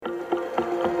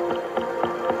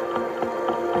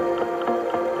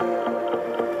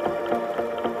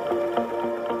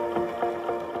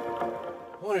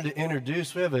to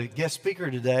introduce, we have a guest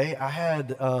speaker today. I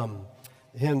had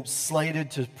him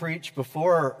slated to preach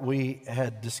before we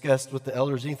had discussed with the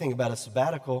elders anything about a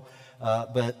sabbatical,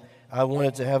 but I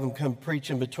wanted to have him come preach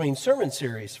in between sermon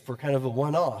series for kind of a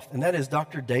one-off, and that is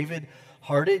Dr. David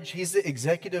Hardage. He's the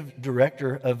executive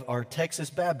director of our Texas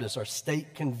Baptist, our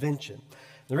state convention.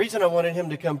 The reason I wanted him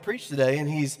to come preach today, and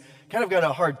he's kind of got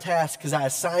a hard task because I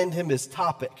assigned him his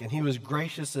topic, and he was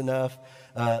gracious enough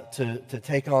to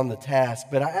take on the task.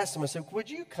 But I asked him, I said, would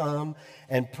you come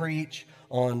and preach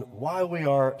on why we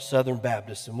are Southern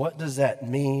Baptists and what does that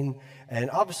mean? And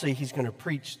obviously he's going to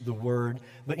preach the word.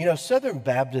 But you know, Southern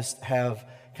Baptists have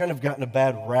kind of gotten a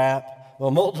bad rap,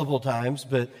 well, multiple times,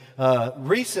 but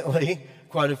recently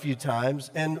quite a few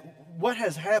times. And what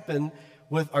has happened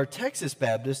with our Texas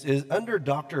Baptists is under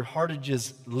Dr.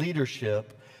 Hardage's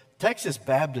leadership, Texas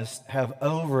Baptists have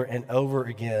over and over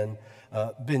again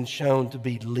been shown to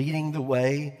be leading the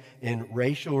way in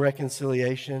racial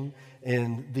reconciliation.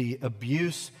 In the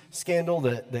abuse scandal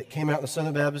that came out in the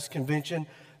Southern Baptist Convention,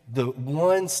 the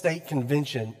one state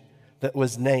convention that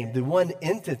was named, the one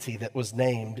entity that was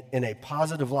named in a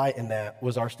positive light in that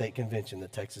was our state convention, the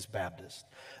Texas Baptist.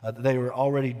 They were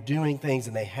already doing things,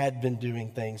 and they had been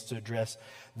doing things to address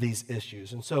these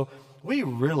issues. And so we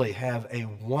really have a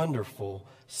wonderful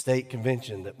state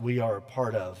convention that we are a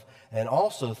part of, and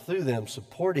also through them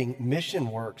supporting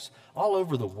mission works all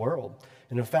over the world.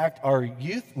 And in fact, our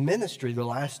youth ministry the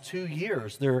last 2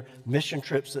 years, their mission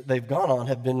trips that they've gone on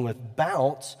have been with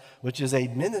Bounce, which is a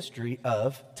ministry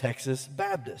of Texas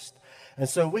Baptist. And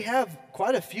so we have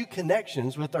quite a few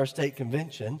connections with our state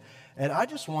convention. And I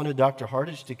just wanted Dr.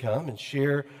 Hardage to come and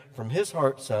share from his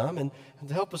heart some and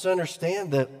to help us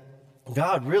understand that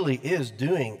God really is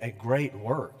doing a great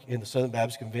work in the Southern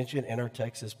Baptist Convention and our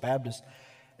Texas Baptist.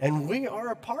 And we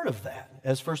are a part of that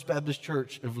as First Baptist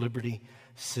Church of Liberty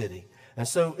City. And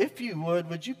so if you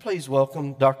would you please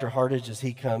welcome Dr. Hardage as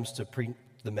he comes to preach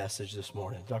the message this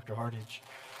morning. Dr. Hardage.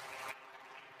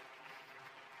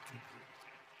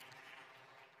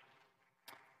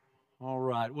 All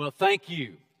right. Well, thank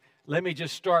you. Let me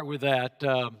just start with that.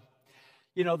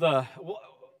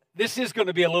 This is going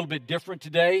to be a little bit different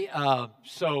today,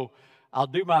 so I'll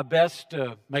do my best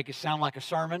to make it sound like a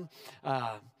sermon.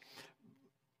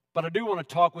 But I do want to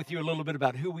talk with you a little bit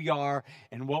about who we are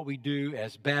and what we do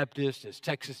as Baptists, as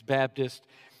Texas Baptist.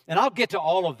 And I'll get to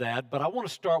all of that, but I want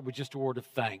to start with just a word of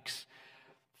thanks.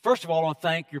 First of all, I want to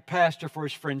thank your pastor for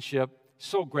his friendship.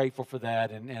 So grateful for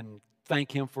that, and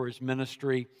thank him for his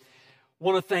ministry. I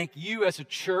want to thank you as a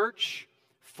church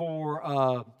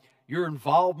for your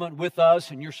involvement with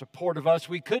us and your support of us.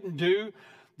 We couldn't do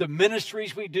the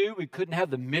ministries we do. We couldn't have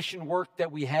the mission work that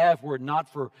we have were it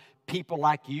not for people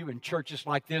like you and churches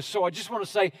like this. So I just want to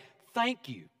say thank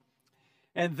you.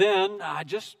 And then I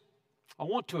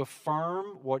want to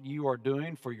affirm what you are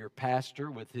doing for your pastor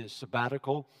with his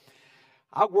sabbatical.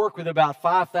 I work with about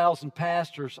 5,000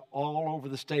 pastors all over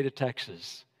the state of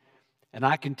Texas. And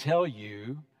I can tell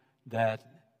you that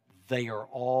they are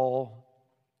all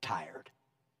tired.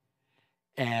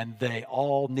 And they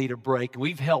all need a break.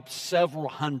 We've helped several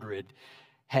hundred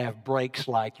have breaks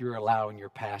like you're allowing your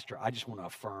pastor. I just want to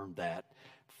affirm that.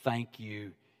 Thank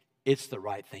you. It's the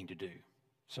right thing to do.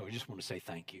 So I just want to say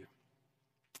thank you.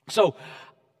 So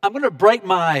I'm going to break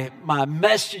my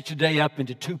message today up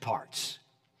into two parts.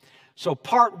 So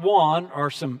part one are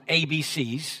some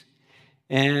ABCs,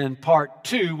 and part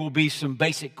two will be some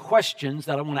basic questions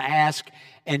that I want to ask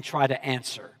and try to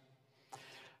answer.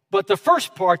 But the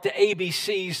first part, the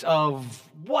ABCs of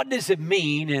what does it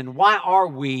mean and why are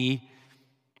we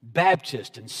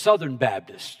Baptist and Southern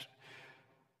Baptist?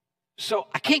 So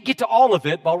I can't get to all of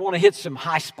it, but I want to hit some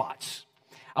high spots.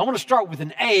 I want to start with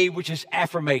an A, which is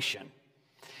affirmation.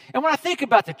 And when I think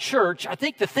about the church, I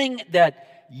think the thing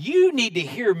that you need to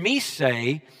hear me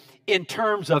say in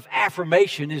terms of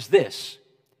affirmation is this.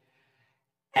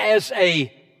 As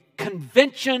a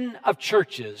convention of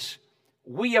churches,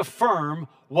 we affirm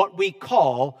what we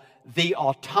call the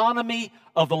autonomy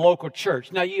of the local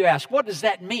church. Now you ask, what does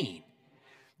that mean?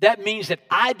 That means that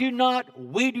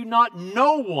we do not,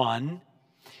 no one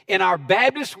in our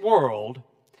Baptist world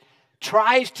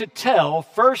tries to tell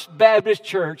First Baptist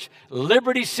Church,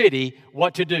 Liberty City,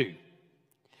 what to do.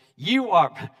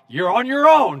 You're on your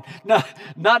own.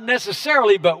 Not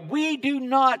necessarily, but we do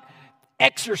not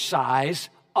exercise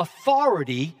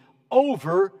authority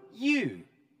over you.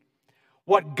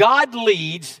 What God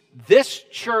leads this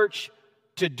church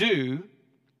to do,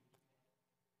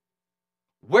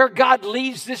 where God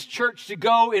leads this church to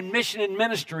go in mission and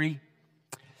ministry,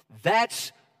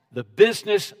 that's the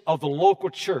business of the local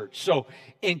church. So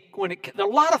there are a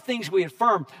lot of things we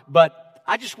affirm, but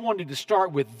I just wanted to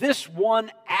start with this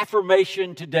one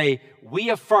affirmation today. We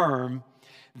affirm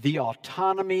the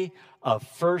autonomy of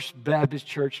First Baptist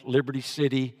Church, Liberty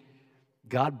City.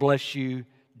 God bless you,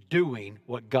 doing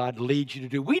what God leads you to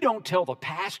do. We don't tell the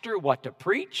pastor what to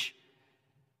preach,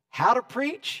 how to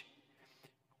preach.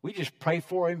 We just pray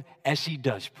for him as he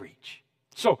does preach.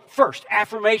 So first,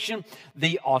 affirmation,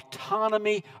 the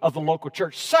autonomy of the local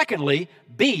church. Secondly,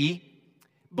 B,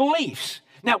 beliefs.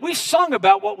 Now, we sung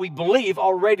about what we believe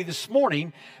already this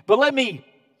morning, but let me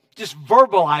just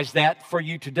verbalize that for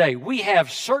you today. We have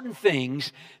certain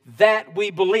things that we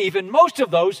believe, and most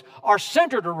of those are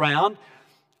centered around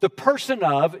the person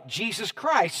of Jesus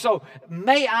Christ. So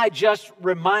may I just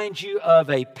remind you of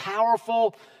a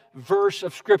powerful verse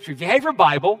of Scripture. If you have your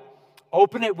Bible,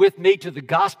 open it with me to the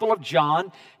Gospel of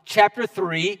John, chapter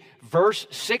 3, verse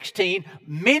 16.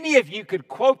 Many of you could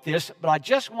quote this, but I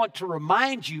just want to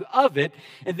remind you of it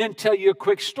and then tell you a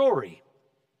quick story.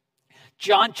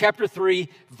 John chapter 3,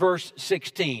 verse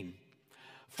 16.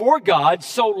 For God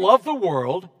so loved the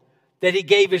world that he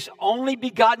gave his only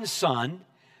begotten Son,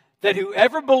 that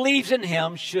whoever believes in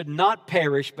him should not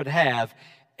perish but have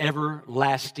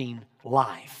everlasting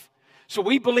life. So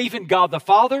we believe in God the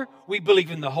Father, we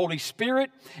believe in the Holy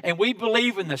Spirit, and we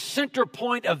believe in the center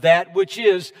point of that, which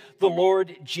is the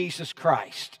Lord Jesus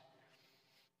Christ.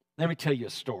 Let me tell you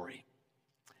a story.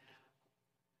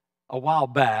 A while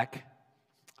back,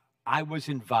 I was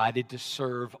invited to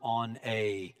serve on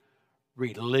a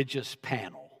religious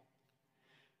panel.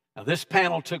 Now, this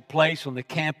panel took place on the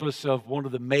campus of one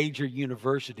of the major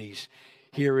universities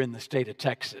here in the state of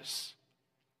Texas.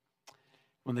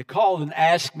 When they called and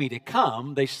asked me to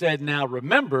come, they said, now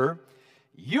remember,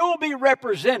 you'll be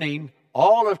representing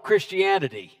all of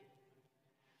Christianity.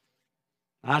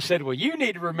 I said, well, you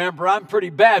need to remember I'm pretty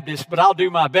Baptist, but I'll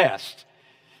do my best.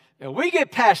 Now, we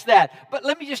get past that, but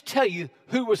let me just tell you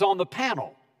who was on the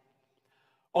panel.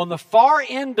 On the far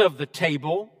end of the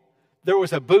table, there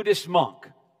was a Buddhist monk.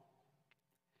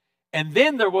 And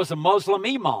then there was a Muslim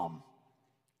imam.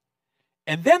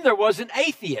 And then there was an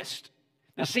atheist.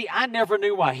 Now, see, I never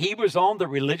knew why he was on the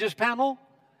religious panel.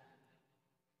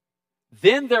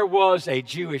 Then there was a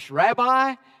Jewish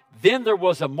rabbi. Then there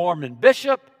was a Mormon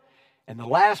bishop. And the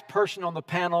last person on the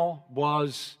panel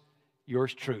was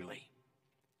yours truly.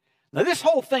 Now, this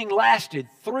whole thing lasted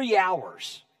 3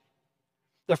 hours.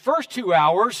 The first 2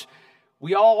 hours,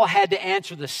 we all had to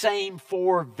answer the same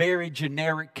 4 very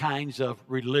generic kinds of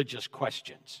religious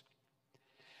questions.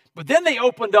 But then they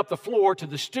opened up the floor to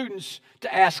the students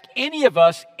to ask any of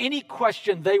us any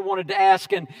question they wanted to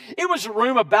ask. And it was a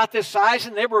room about this size,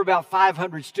 and there were about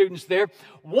 500 students there.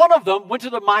 One of them went to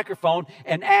the microphone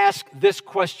and asked this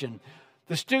question.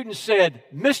 The student said,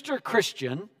 Mr.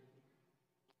 Christian,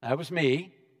 that was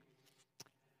me,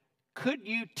 could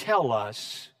you tell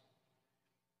us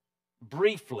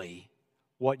briefly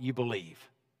what you believe?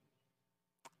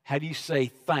 How do you say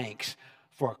thanks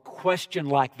for a question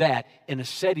like that in a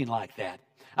setting like that?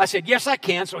 I said, yes, I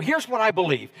can. So here's what I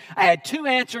believe. I had 2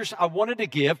 answers I wanted to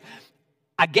give.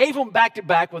 I gave them back to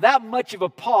back without much of a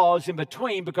pause in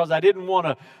between because I didn't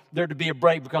want there to be a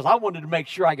break because I wanted to make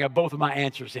sure I got both of my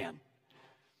answers in.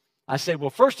 I said, well,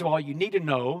 first of all, you need to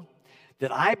know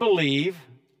that I believe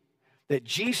that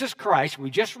Jesus Christ, we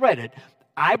just read it,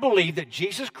 I believe that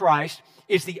Jesus Christ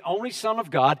is the only Son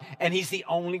of God, and he's the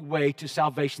only way to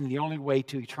salvation, the only way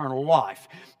to eternal life.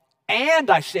 And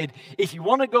I said, if you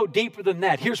want to go deeper than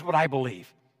that, here's what I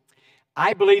believe.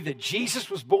 I believe that Jesus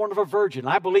was born of a virgin.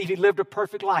 I believe he lived a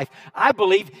perfect life. I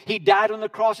believe he died on the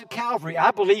cross at Calvary.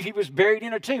 I believe he was buried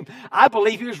in a tomb. I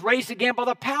believe he was raised again by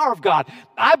the power of God.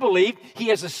 I believe he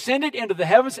has ascended into the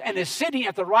heavens and is sitting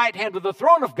at the right hand of the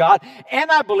throne of God.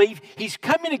 And I believe he's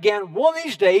coming again one of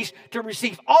these days to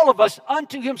receive all of us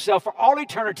unto himself for all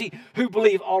eternity who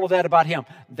believe all of that about him.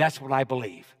 That's what I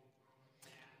believe.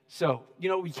 So,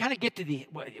 we kind of get to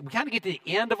the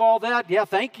end of all that. Yeah,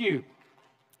 thank you.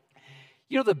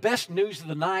 The best news of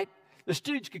the night, the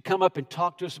students could come up and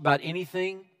talk to us about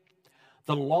anything.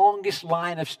 The longest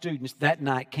line of students that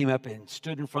night came up and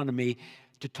stood in front of me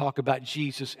to talk about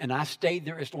Jesus, and I stayed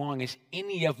there as long as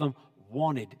any of them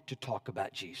wanted to talk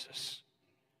about Jesus.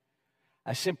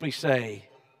 I simply say,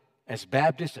 as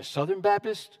Baptists, as Southern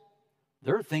Baptists,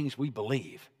 there are things we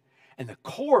believe, and the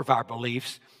core of our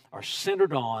beliefs are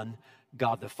centered on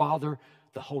God the Father,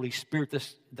 the Holy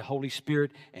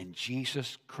Spirit, and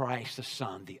Jesus Christ the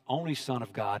Son, the only Son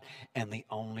of God and the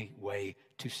only way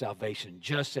to salvation,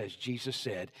 just as Jesus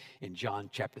said in John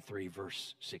chapter 3,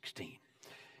 verse 16.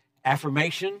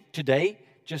 Affirmation today,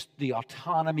 just the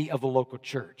autonomy of the local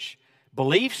church.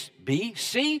 Beliefs, B.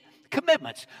 C,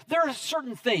 commitments. There are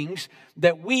certain things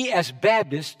that we as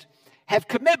Baptists have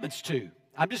commitments to.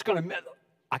 I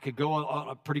could go on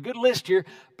a pretty good list here,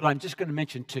 but I'm just going to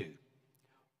mention two.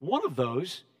 One of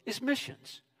those is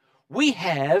missions. We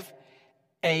have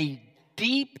a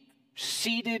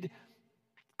deep-seated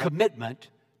commitment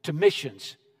to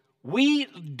missions. We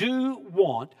do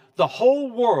want the whole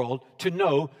world to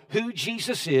know who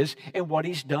Jesus is and what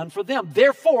He's done for them.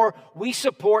 Therefore, we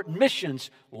support missions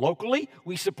locally.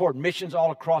 We support missions all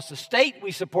across the state.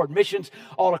 We support missions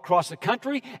all across the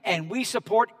country. And we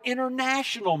support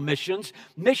international missions.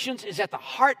 Missions is at the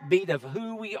heartbeat of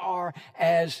who we are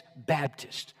as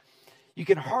Baptists. You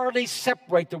can hardly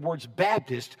separate the words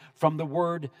Baptist from the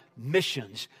word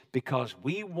missions because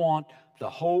we want the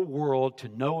whole world to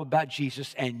know about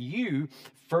Jesus, and you,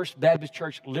 First Baptist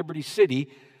Church, Liberty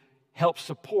City, help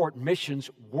support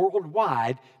missions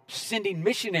worldwide, sending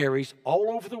missionaries all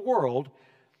over the world.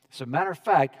 As a matter of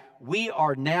fact, we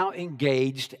are now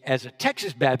engaged as a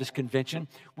Texas Baptist Convention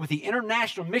with the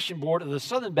International Mission Board of the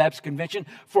Southern Baptist Convention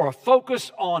for a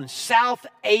focus on South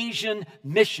Asian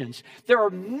missions. There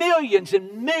are millions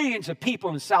and millions of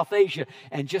people in South Asia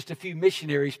and just a few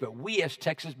missionaries, but we as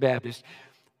Texas Baptists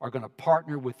are going to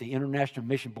partner with the International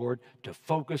Mission Board to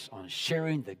focus on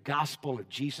sharing the gospel of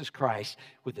Jesus Christ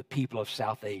with the people of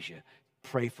South Asia.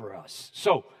 Pray for us.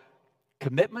 So,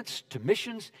 commitments to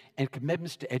missions and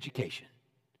commitments to education,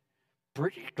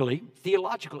 particularly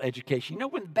theological education. You know,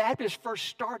 when Baptists first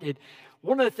started,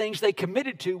 one of the things they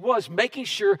committed to was making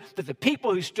sure that the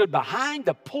people who stood behind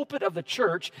the pulpit of the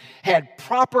church had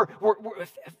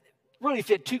really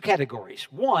fit two categories.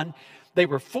 One, they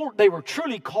were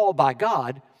truly called by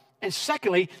God. And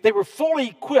secondly, they were fully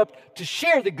equipped to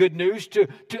share the good news, to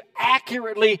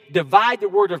accurately divide the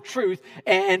word of truth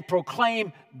and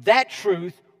proclaim that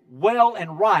truth well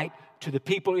and right to the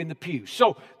people in the pew.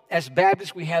 So as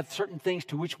Baptists, we have certain things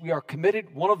to which we are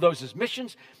committed. One of those is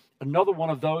missions. Another one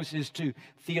of those is to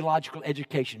theological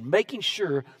education, making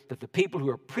sure that the people who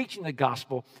are preaching the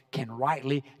gospel can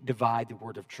rightly divide the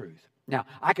word of truth. Now,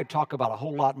 I could talk about a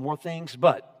whole lot more things,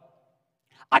 but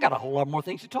I got a whole lot more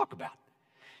things to talk about.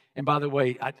 And by the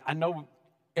way, I know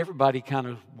everybody kind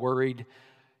of worried.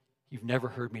 You've never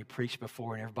heard me preach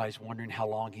before, and everybody's wondering how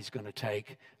long he's going to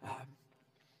take.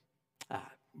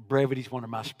 Brevity is one of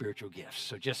my spiritual gifts,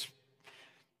 so just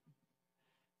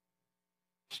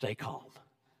stay calm.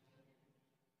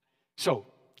 So,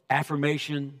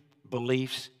 affirmation,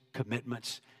 beliefs,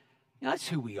 commitments, that's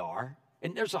who we are.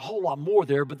 And there's a whole lot more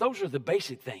there, but those are the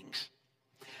basic things.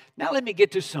 Now let me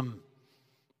get to some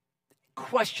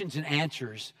questions and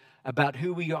answers about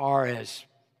who we are as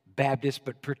Baptists,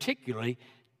 but particularly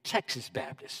Texas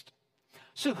Baptist.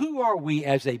 So who are we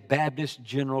as a Baptist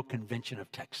General Convention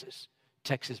of Texas,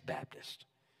 Texas Baptist?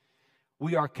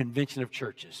 We are a convention of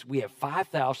churches. We have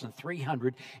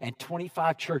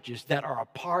 5,325 churches that are a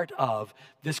part of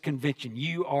this convention.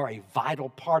 You are a vital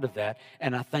part of that,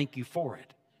 and I thank you for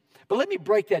it. But let me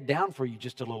break that down for you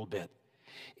just a little bit.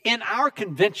 In our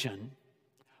convention,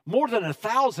 more than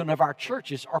 1,000 of our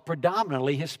churches are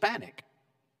predominantly Hispanic.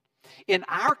 In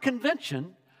our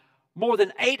convention, more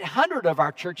than 800 of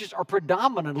our churches are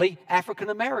predominantly African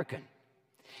American.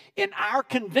 In our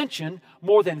convention,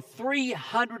 more than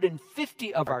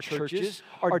 350 of our churches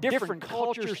are different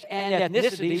cultures and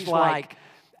ethnicities like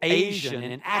Asian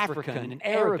and African and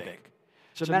Arabic.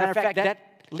 So, as a matter of fact,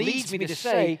 that leads me to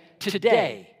say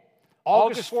today,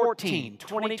 August 14,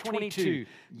 2022,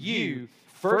 you,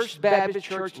 First Baptist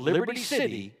Church, Liberty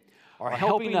City, are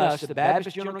helping us, the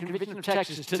Baptist General Convention of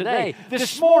Texas, today,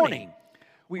 this morning.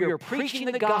 We are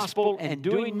preaching the gospel and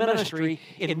doing ministry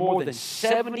in more than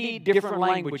 70 different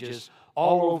languages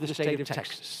all over the state of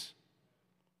Texas.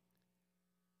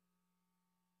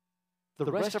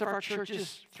 The rest of our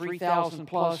churches, 3,000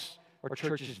 plus, are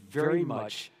churches very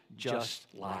much just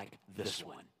like this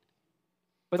one.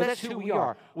 But that's who we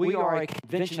are. We are a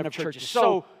convention of churches.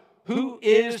 So, who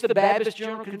is the Baptist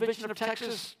General Convention of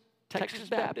Texas? Texas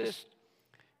Baptist.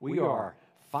 We are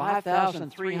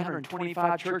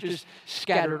 5,325 churches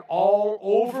scattered all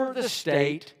over the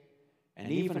state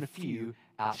and even a few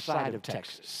outside of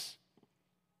Texas.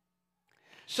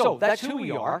 So that's who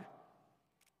we are.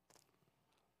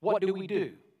 What do we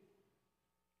do?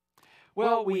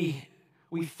 Well, we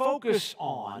focus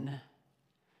on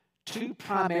two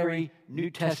primary New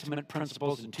Testament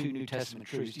principles and two New Testament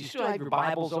truths. Do you still have your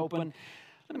Bibles open?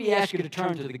 Let me ask you to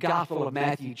turn to the Gospel of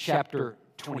Matthew chapter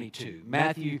 22.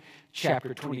 Matthew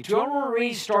chapter 22. I want to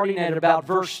read starting at about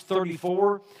verse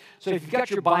 34. So if you've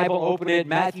got your Bible, open it.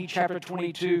 Matthew chapter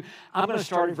 22. I'm going to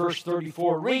start at verse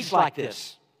 34. It reads like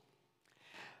this.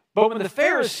 But when the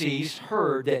Pharisees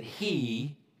heard that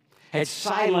he had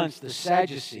silenced the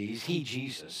Sadducees, he,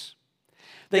 Jesus.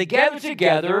 They gathered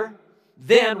together.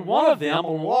 Then one of them,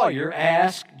 a lawyer,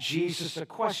 asked Jesus a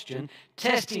question,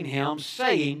 testing him,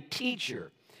 saying,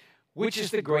 "Teacher, which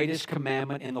is the greatest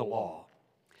commandment in the law?"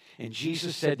 And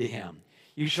Jesus said to him,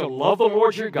 "You shall love the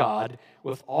Lord your God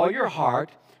with all your heart,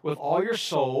 with all your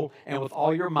soul, and with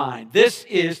all your mind. This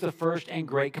is the first and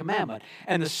great commandment.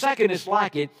 And the second is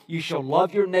like it, you shall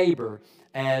love your neighbor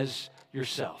as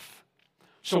yourself."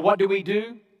 So what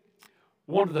do?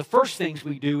 One of the first things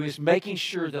we do is making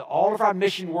sure that all of our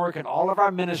mission work and all of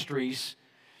our ministries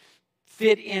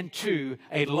fit into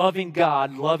a loving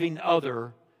God, loving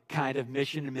other kind of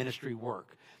mission and ministry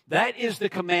work. That is the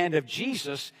command of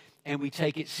Jesus, and we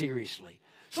take it seriously.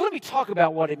 So let me talk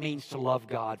about what it means to love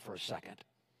God for a second.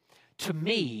 To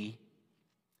me,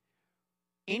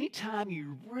 anytime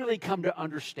you really come to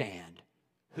understand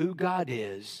who God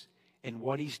is and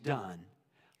what He's done,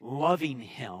 loving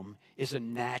Him is a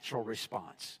natural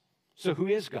response. So who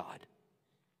is God?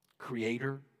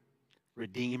 Creator,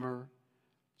 Redeemer,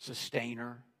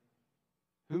 Sustainer.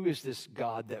 Who is this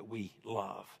God that we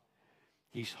love?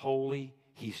 He's holy.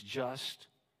 He's just.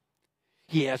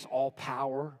 He has all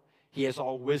power. He has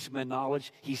all wisdom and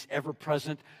knowledge. He's ever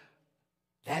present.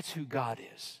 That's who God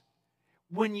is.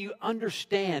 When you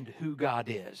understand who God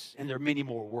is, and there are many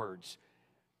more words,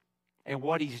 and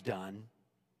what He's done,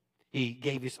 He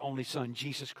gave His only Son,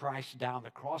 Jesus Christ, down on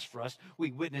the cross for us.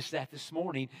 We witnessed that this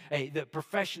morning, the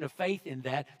profession of faith in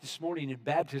that this morning in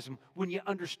baptism. When you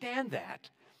understand that,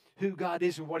 who God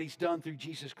is and what He's done through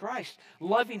Jesus Christ,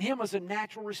 loving Him is a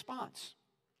natural response.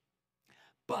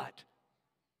 But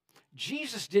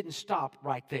Jesus didn't stop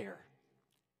right there.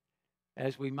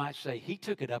 As we might say, He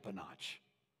took it up a notch.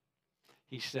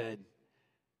 He said,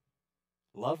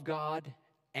 love God,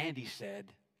 and He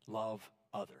said, love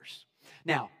others.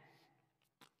 Now,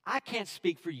 I can't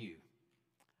speak for you.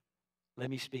 Let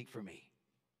me speak for me.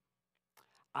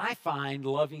 I find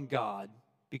loving God,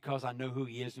 because I know who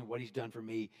He is and what He's done for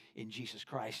me in Jesus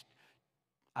Christ,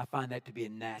 I find that to be a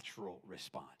natural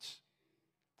response.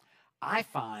 I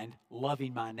find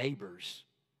loving my neighbors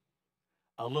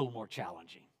a little more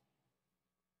challenging.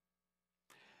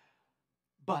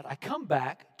 But I come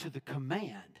back to the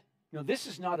command. This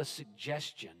is not a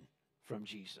suggestion from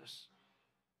Jesus.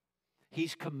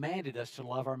 He's commanded us to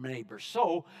love our neighbors.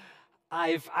 So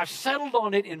I've settled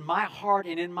on it in my heart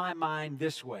and in my mind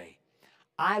this way.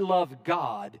 I love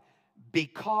God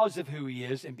because of who He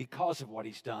is and because of what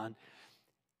He's done.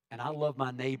 And I love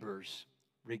my neighbors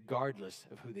regardless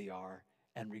of who they are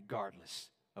and regardless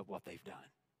of what they've done.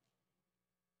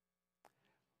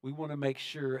 We want to make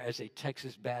sure as a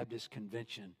Texas Baptist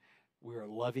convention, we're a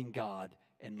loving God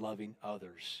and loving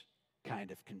others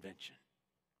kind of convention.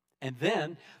 And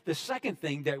then the second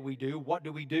thing that we do, what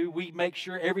do? We make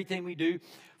sure everything we do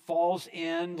falls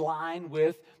in line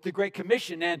with the Great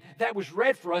Commission. And that was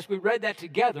read for us. We read that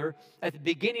together at the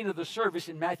beginning of the service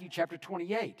in Matthew chapter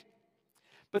 28.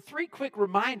 But 3 quick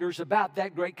reminders about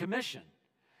that Great Commission.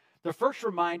 The first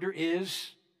reminder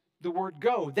is the word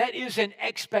go. That is an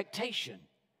expectation.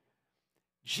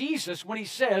 Jesus, when He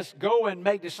says, go and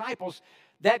make disciples,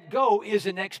 that go is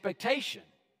an expectation.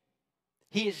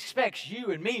 He expects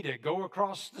you and me to go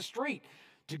across the street,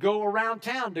 to go around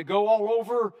town, to go all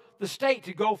over the state,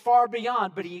 to go far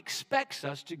beyond, but He expects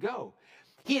us to go.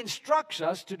 He instructs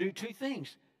us to do 2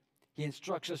 things. He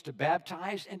instructs us to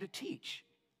baptize and to teach.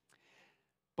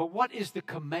 But what is the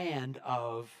command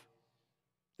of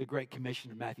the Great Commission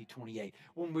of Matthew 28?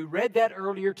 When we read that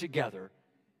earlier together,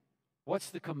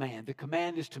 what's the command? The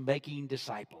command is to making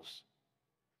disciples.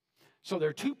 So there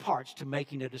are 2 parts to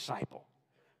making a disciple.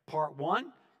 Part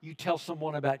 1, you tell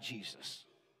someone about Jesus.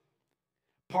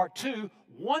 Part 2,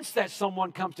 once that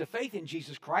someone comes to faith in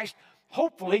Jesus Christ,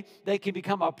 hopefully they can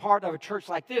become a part of a church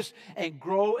like this and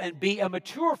grow and be a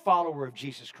mature follower of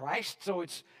Jesus Christ. So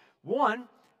it's 1,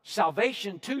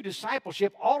 salvation, 2,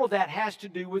 discipleship. All of that has to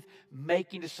do with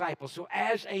making disciples. So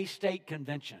as a state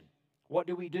convention, what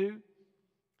do?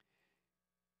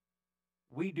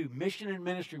 We do mission and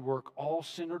ministry work all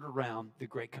centered around the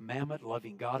Great Commandment,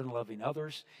 loving God and loving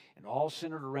others, and all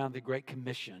centered around the Great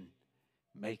Commission,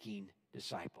 making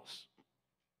disciples.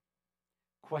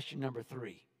 Question number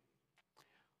 3.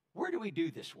 Where do we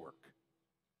do this work?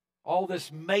 All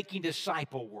this making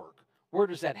disciple work. Where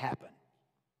does that happen?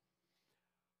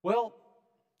 Well,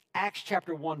 Acts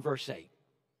chapter 1, verse 8.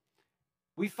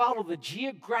 We follow the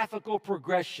geographical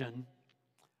progression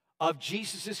of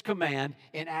Jesus' command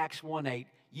in Acts 1:8.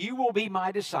 You will be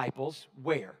my disciples.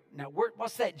 Where? Now,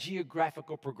 what's that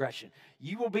geographical progression?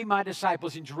 You will be my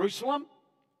disciples in Jerusalem,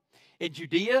 in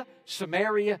Judea,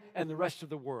 Samaria, and the rest of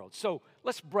the world. So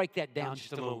let's break that down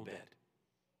just a little bit.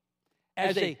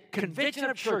 As a convention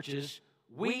of churches,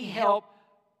 we help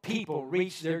people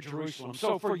reach their Jerusalem.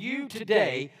 So for you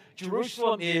today,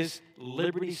 Jerusalem is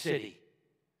Liberty City.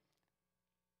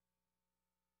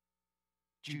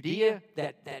 Judea,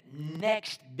 that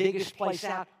next biggest place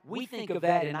out, we think of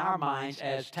that in our minds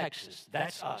as Texas.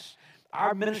 That's us.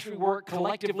 Our ministry work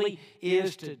collectively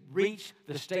is to reach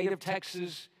the state of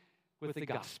Texas with the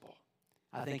gospel.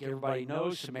 I think everybody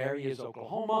knows Samaria is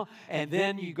Oklahoma, and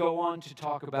then you go on to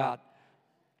talk about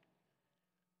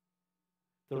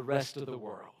the rest of the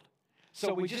world.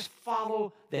 So we just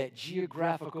follow that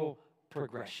geographical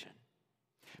progression.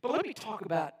 But let me talk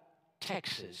about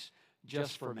Texas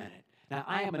just for a minute. Now,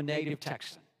 I am a native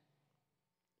Texan.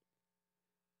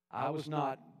 I was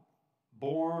not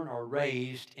born or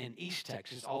raised in East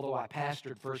Texas, although I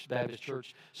pastored First Baptist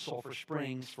Church, Sulphur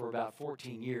Springs, for about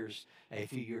 14 years a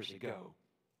few years ago.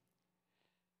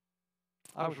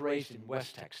 I was raised in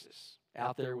West Texas,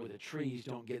 out there where the trees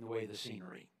don't get in the way of the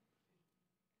scenery.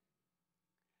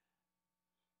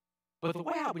 But the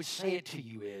way I would say it to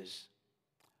you is,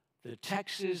 the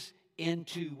Texas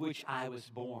into which I was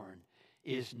born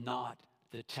is not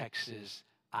the Texas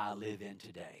I live in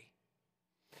today.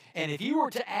 And if you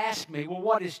were to ask me, well,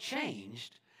 what has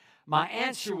changed? My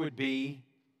answer would be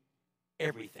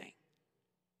everything.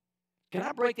 Can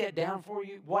I break that down for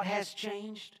you? What has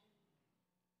changed?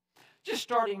 Just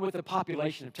starting with the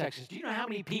population of Texas. Do you know how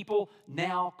many people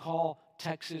now call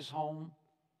Texas home?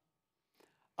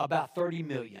 About 30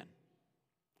 million.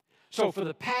 So for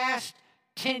the past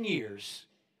 10 years,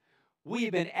 we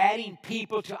have been adding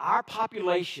people to our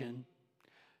population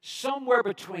somewhere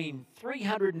between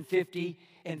 350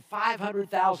 and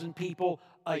 500,000 people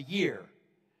a year.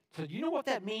 So do you know what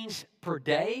that means per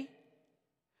day?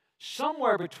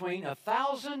 Somewhere between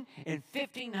 1,000 and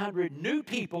 1,500 new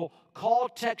people call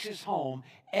Texas home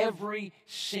every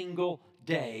single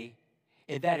day,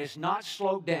 and that has not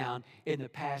slowed down in the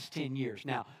past 10 years.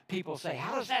 Now, people say,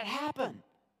 how does that happen?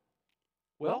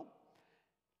 Well,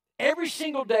 every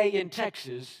single day in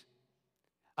Texas,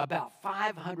 about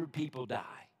 500 people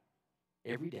die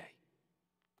every day.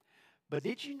 But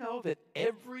did you know that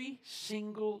every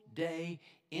single day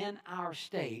in our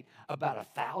state, about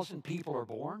 1,000 people are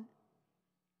born?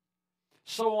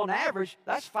 So on average,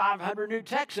 that's 500 new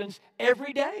Texans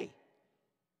every day.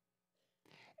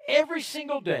 Every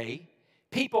single day,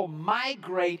 people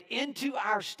migrate into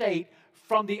our state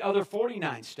from the other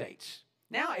 49 states.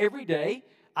 Now, every day,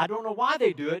 I don't know why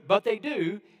they do it, but they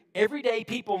do. Every day,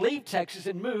 people leave Texas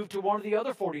and move to one of the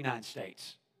other 49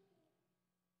 states.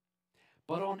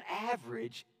 But on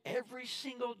average, every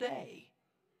single day,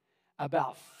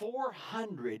 about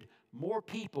 400 more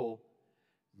people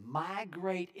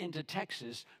migrate into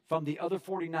Texas from the other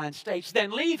 49 states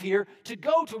than leave here to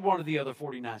go to one of the other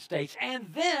 49 states. And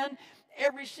then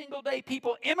every single day,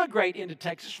 people immigrate into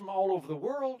Texas from all over the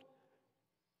world.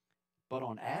 But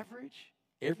on average,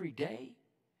 every day,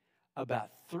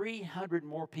 about 300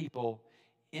 more people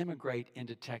immigrate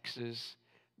into Texas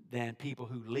than people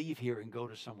who leave here and go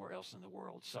to somewhere else in the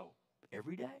world. So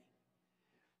every day,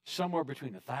 somewhere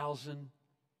between 1,000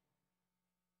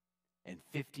 and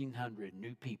 1,500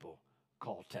 new people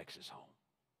call Texas home.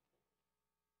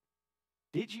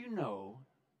 Did you know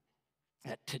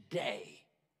that today,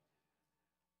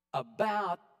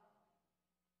 about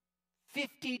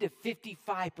 50 to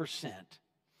 55%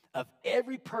 of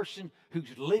every person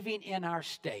who's living in our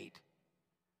state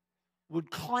would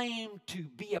claim to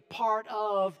be a part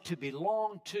of, to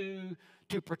belong to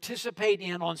participate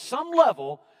in, on some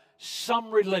level,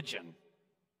 some religion?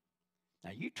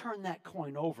 Now, you turn that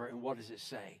coin over, and what does it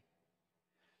say?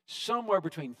 Somewhere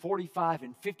between 45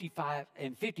 and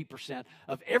 50%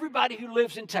 of everybody who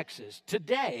lives in Texas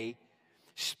today,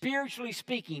 spiritually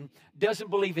speaking, doesn't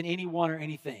believe in anyone or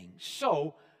anything.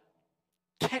 So,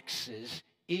 Texas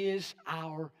is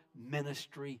our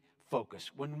ministry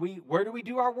focus. Where do we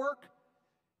do our work?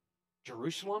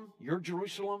 Jerusalem, your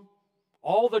Jerusalem,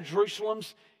 all the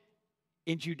Jerusalems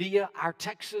in Judea, our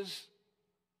Texas.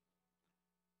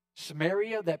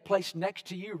 Samaria, that place next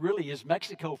to you, really is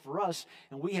Mexico for us,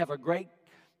 and we have a great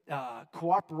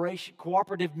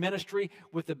cooperative ministry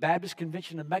with the Baptist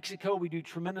Convention of Mexico. We do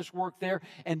tremendous work there,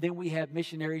 and then we have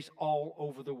missionaries all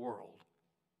over the world.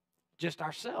 Just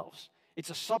ourselves. It's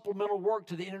a supplemental work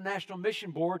to the International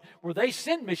Mission Board where they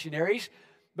send missionaries,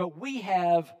 but we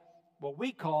have what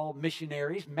we call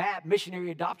missionaries, MAP,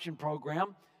 Missionary Adoption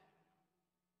Program.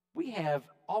 We have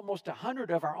almost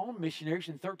 100 of our own missionaries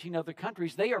in 13 other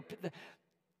countries. They are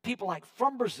people like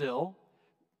from Brazil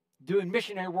doing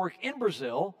missionary work in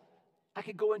Brazil. I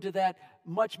could go into that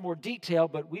much more detail,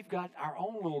 but we've got our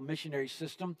own little missionary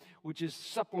system, which is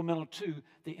supplemental to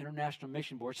the International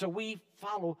Mission Board. So we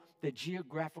follow the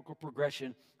geographical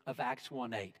progression of Acts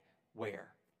 1:8.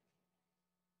 Where?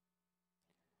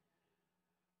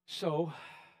 So,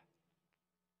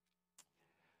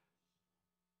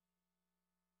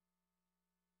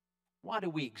 why do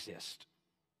we exist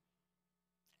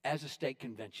as a state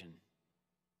convention?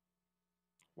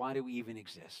 Why do we even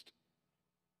exist?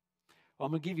 Well,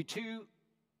 I'm going to give you two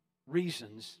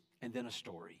reasons and then a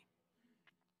story.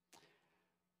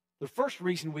 The first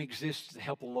reason we exist is to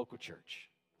help a local church.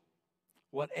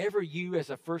 Whatever you as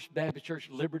a First Baptist Church,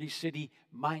 Liberty City,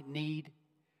 might need,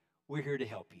 we're here to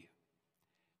help you.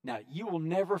 Now, you will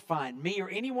never find me or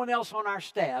anyone else on our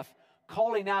staff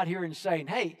calling out here and saying,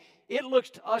 hey, it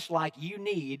looks to us like you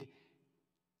need.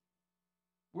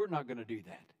 We're not going to do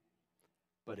that.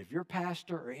 But if your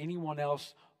pastor or anyone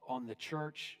else on the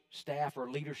church staff or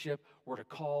leadership were to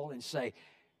call and say,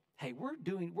 hey,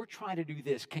 we're trying to do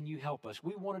this. Can you help us?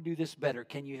 We want to do this better.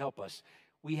 Can you help us?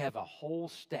 We have a whole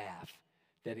staff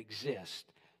that exists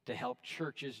to help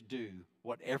churches do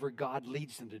whatever God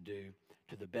leads them to do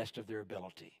to the best of their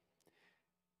ability.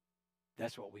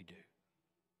 That's what we do.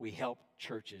 We help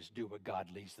churches do what God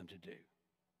leads them to do.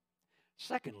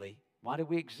 Secondly, why do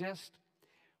we exist?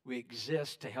 We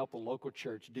exist to help a local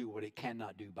church do what it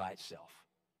cannot do by itself.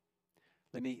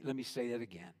 Let me say that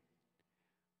again.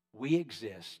 We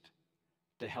exist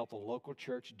to help a local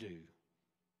church do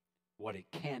what it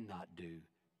cannot do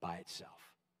by itself.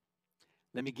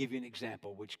 Let me give you an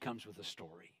example which comes with a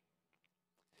story.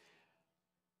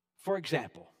 For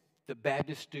example, the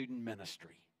Baptist Student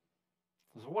Ministry.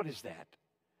 So what is that?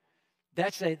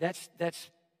 That's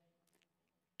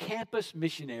campus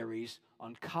missionaries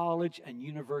on college and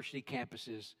university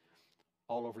campuses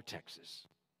all over Texas.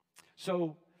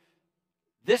 So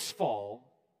this fall,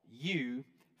 you,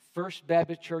 First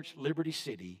Baptist Church, Liberty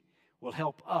City, will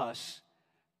help us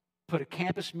put a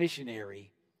campus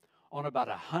missionary on about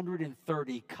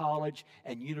 130 college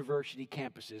and university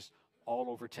campuses all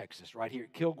over Texas. Right here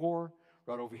at Kilgore,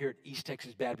 right over here at East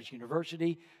Texas Baptist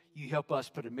University. You help us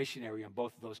put a missionary on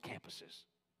both of those campuses.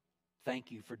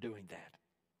 Thank you for doing that.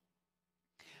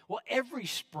 Well, every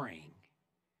spring,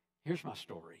 here's my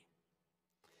story.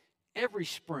 Every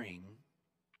spring,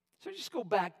 so just go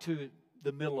back to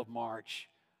the middle of March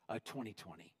of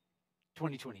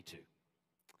 2022.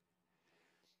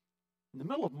 In the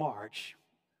middle of March,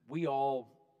 well,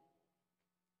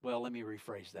 let me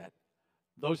rephrase that.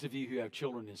 Those of you who have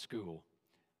children in school,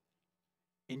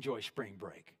 enjoy spring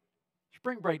break.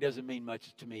 Spring break doesn't mean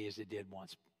much to me as it did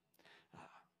once.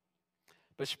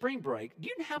 But spring break, do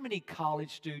you know how many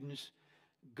college students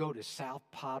go to South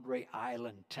Padre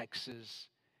Island, Texas,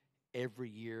 every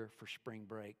year for spring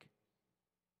break?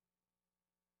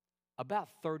 About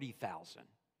 30,000.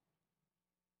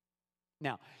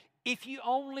 Now, if you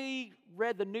only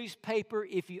read the newspaper,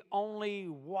 if you only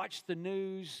watched the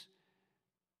news,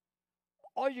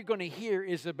 all you're going to hear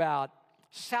is about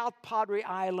South Padre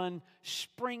Island,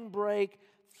 spring break,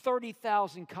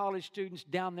 30,000 college students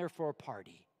down there for a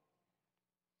party.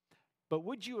 But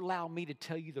would you allow me to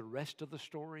tell you the rest of the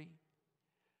story?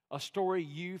 A story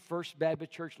you, First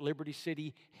Baptist Church, Liberty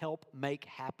City, help make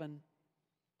happen?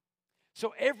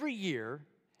 So every year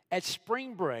at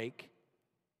spring break,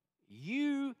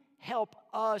 you help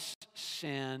us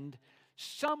send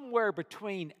somewhere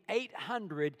between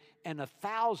 800 and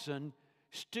 1,000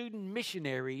 student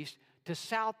missionaries to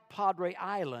South Padre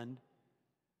Island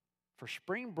for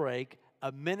spring break,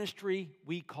 a ministry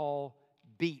we call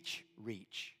Beach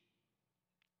Reach.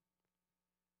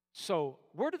 So,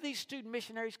 where do these student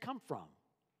missionaries come from?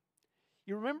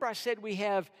 You remember I said we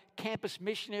have campus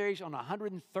missionaries on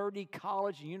 130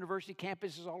 college and university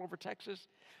campuses all over Texas?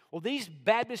 Well, these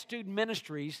Baptist student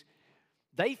ministries,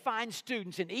 they find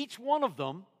students in each one of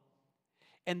them,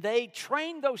 and they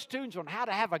train those students on how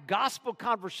to have a gospel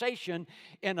conversation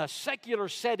in a secular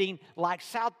setting like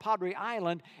South Padre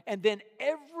Island. And then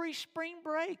every spring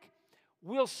break,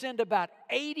 we'll send about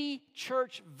 80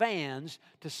 church vans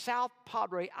to South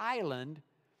Padre Island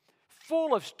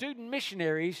full of student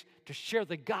missionaries to share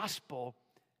the gospel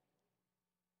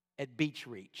at Beach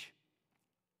Reach.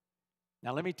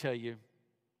 Now, let me tell you,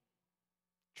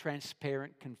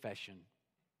 transparent confession.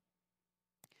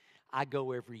 I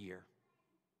go every year.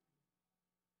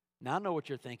 Now, I know what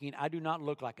you're thinking. I do not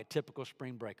look like a typical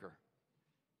spring breaker.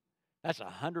 That's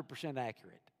 100%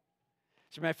 accurate.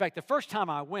 As a matter of fact, the first time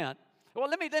I went, well,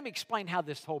 let me explain how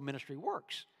this whole ministry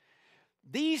works.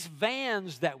 These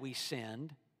vans that we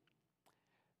send,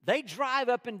 they drive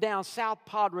up and down South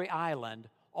Padre Island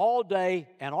all day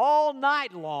and all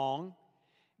night long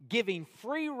giving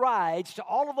free rides to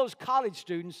all of those college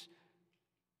students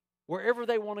wherever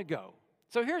they want to go.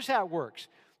 So here's how it works.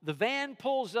 The van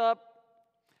pulls up,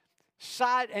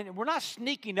 and we're not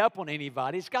sneaking up on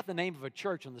anybody. It's got the name of a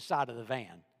church on the side of the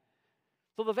van.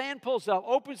 So the van pulls up,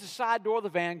 opens the side door of the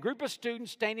van, group of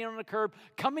students standing on the curb,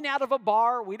 coming out of a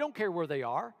bar. We don't care where they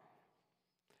are.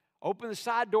 Open the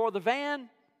side door of the van,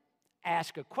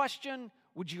 ask a question.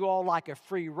 Would you all like a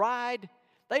free ride?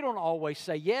 They don't always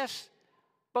say yes,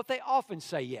 but they often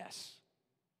say yes.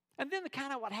 And then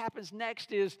what happens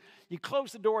next is you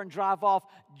close the door and drive off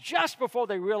just before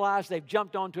they realize they've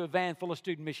jumped onto a van full of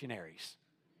student missionaries.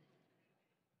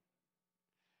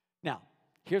 Now,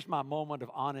 here's my moment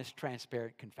of honest,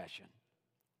 transparent confession.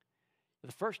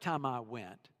 The first time I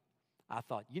went, I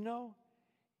thought,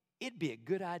 it'd be a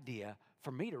good idea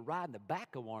for me to ride in the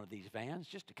back of one of these vans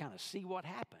just to kind of see what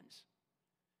happens.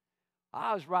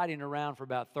 I was riding around for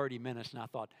about 30 minutes, and I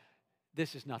thought,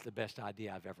 this is not the best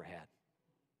idea I've ever had.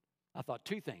 I thought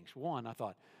two things. One, I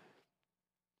thought,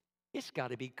 it's got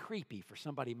to be creepy for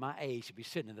somebody my age to be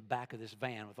sitting in the back of this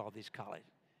van with all these college.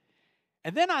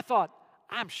 And then I thought,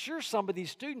 I'm sure some of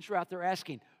these students are out there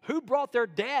asking, who brought their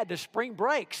dad to spring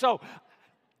break? So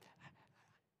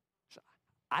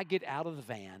I get out of the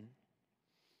van.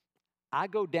 I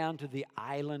go down to the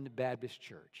Island Baptist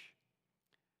Church.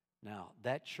 Now,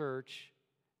 that church,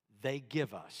 they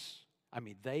give us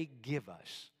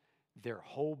their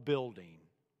whole building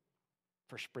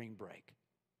for spring break.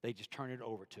 They just turn it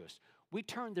over to us. We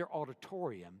turn their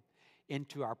auditorium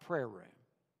into our prayer room.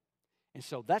 And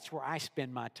so that's where I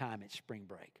spend my time at spring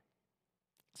break.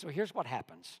 So here's what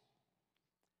happens.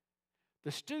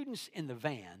 The students in the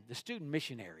van, the student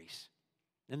missionaries,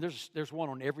 and there's one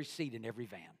on every seat in every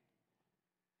van.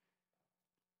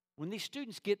 When these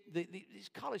students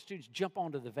these college students jump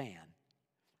onto the van,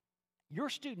 your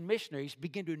student missionaries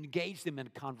begin to engage them in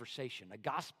a conversation, a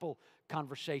gospel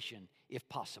conversation, if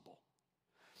possible.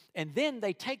 And then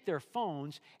they take their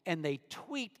phones and they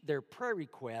tweet their prayer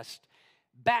request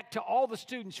back to all the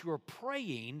students who are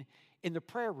praying in the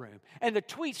prayer room. And the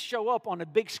tweets show up on a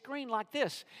big screen like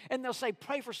this. And they'll say,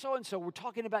 pray for so-and-so. We're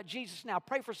talking about Jesus now.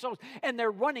 Pray for so-and-so. And they're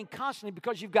running constantly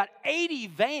because you've got 80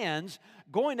 vans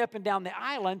going up and down the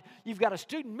island. You've got a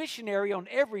student missionary on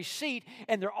every seat.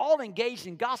 And they're all engaged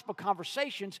in gospel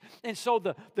conversations. And so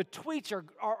the tweets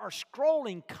are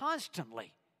scrolling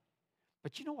constantly.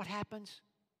 But you know what happens?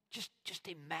 Just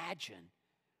imagine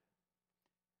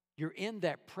you're in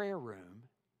that prayer room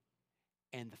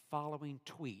and the following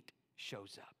tweet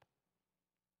shows up.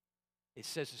 It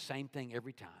says the same thing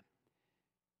every time.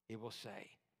 It will say,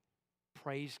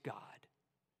 praise God,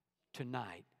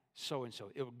 tonight,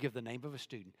 so-and-so. It will give the name of a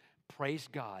student. Praise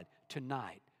God,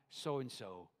 tonight,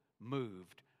 so-and-so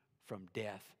moved from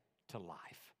death to life.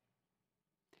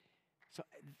 So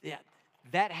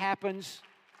that happens.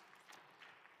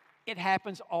 It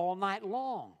happens all night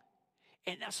long.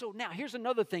 And so now here's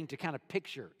another thing to kind of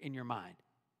picture in your mind.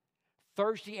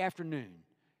 Thursday afternoon,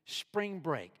 spring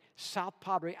break, South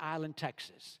Padre Island,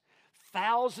 Texas.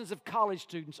 Thousands of college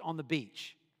students on the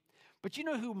beach. But you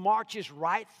know who marches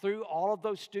right through all of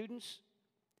those students?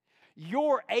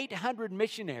 Your 800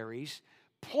 missionaries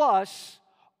plus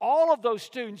all of those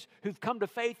students who've come to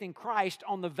faith in Christ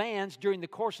on the vans during the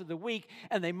course of the week,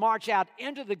 and they march out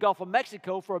into the Gulf of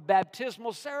Mexico for a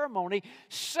baptismal ceremony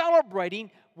celebrating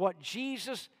what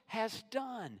Jesus has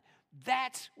done.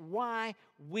 That's why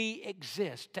we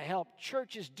exist, to help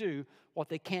churches do what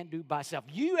they can't do by themselves.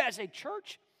 You as a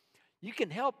church, you can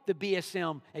help the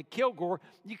BSM at Kilgore.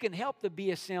 You can help the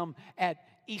BSM at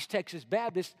East Texas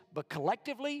Baptist, but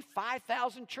collectively,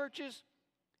 5,000 churches,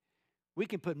 we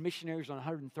can put missionaries on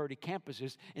 130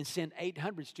 campuses and send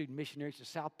 800 student missionaries to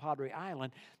South Padre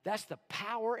Island. That's the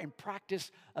power and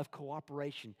practice of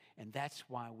cooperation, and that's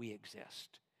why we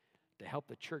exist, to help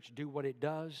the church do what it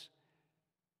does,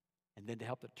 and then to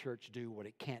help the church do what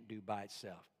it can't do by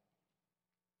itself.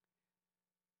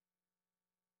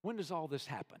 When does all this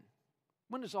happen?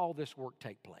 When does all this work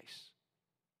take place?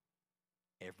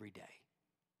 Every day.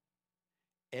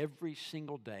 Every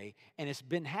single day. And it's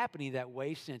been happening that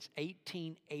way since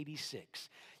 1886.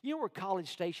 You know where College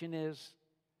Station is?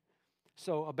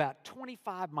 So about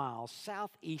 25 miles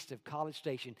southeast of College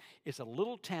Station is a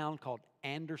little town called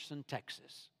Anderson,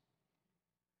 Texas.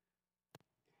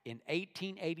 In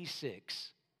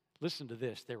 1886, listen to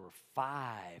this, there were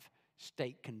 5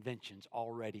 state conventions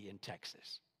already in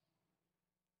Texas.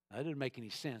 Now, that didn't make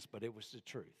any sense, but it was the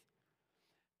truth.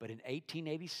 But in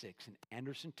 1886, in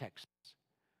Anderson, Texas,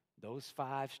 those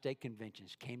 5 state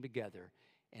conventions came together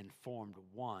and formed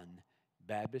one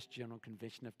Baptist General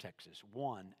Convention of Texas,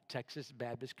 one Texas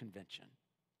Baptist Convention.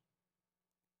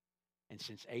 And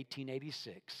since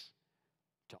 1886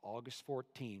 to August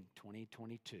 14,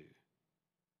 2022,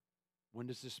 when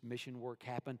does this mission work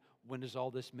happen? When does all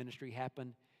this ministry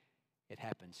happen? It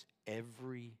happens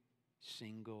every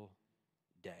single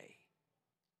day.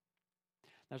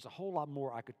 There's a whole lot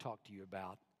more I could talk to you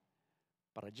about,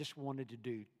 but I just wanted to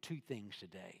do two things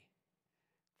today.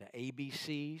 The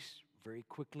ABCs, very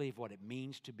quickly, of what it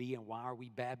means to be and why are we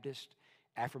Baptist,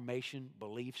 affirmation,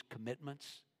 beliefs,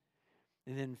 commitments,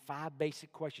 and then 5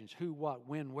 basic questions: who, what,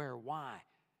 when, where, why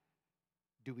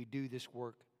do we do this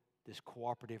work, this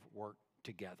cooperative work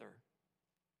together?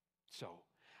 So,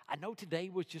 I know today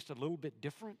was just a little bit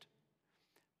different,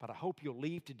 but I hope you'll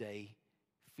leave today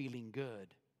feeling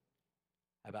good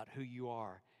about who you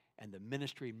are and the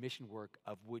ministry and mission work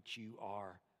of which you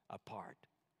are a part.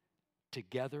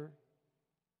 Together,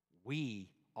 we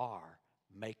are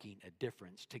making a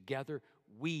difference. Together,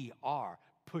 we are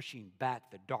pushing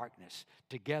back the darkness.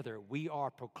 Together, we are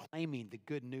proclaiming the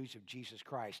good news of Jesus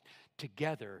Christ.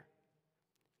 Together,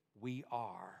 we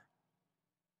are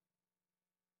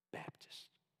Baptists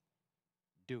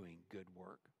doing good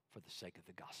work for the sake of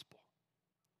the gospel.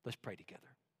 Let's pray together.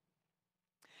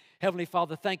 Heavenly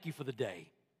Father, thank you for the day.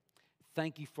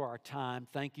 Thank you for our time.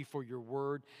 Thank you for your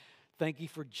word. Thank you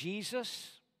for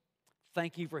Jesus.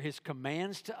 Thank you for his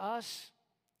commands to us.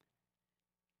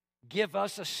 Give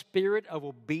us a spirit of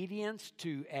obedience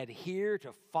to adhere,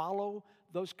 to follow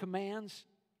those commands.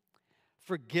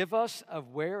 Forgive us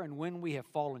of where and when we have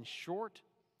fallen short.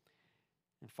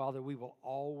 And Father, we will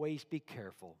always be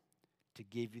careful to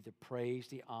give you the praise,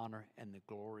 the honor, and the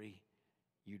glory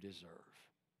you deserve.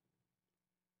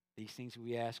 These things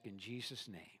we ask in Jesus'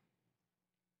 name.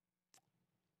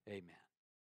 Amen.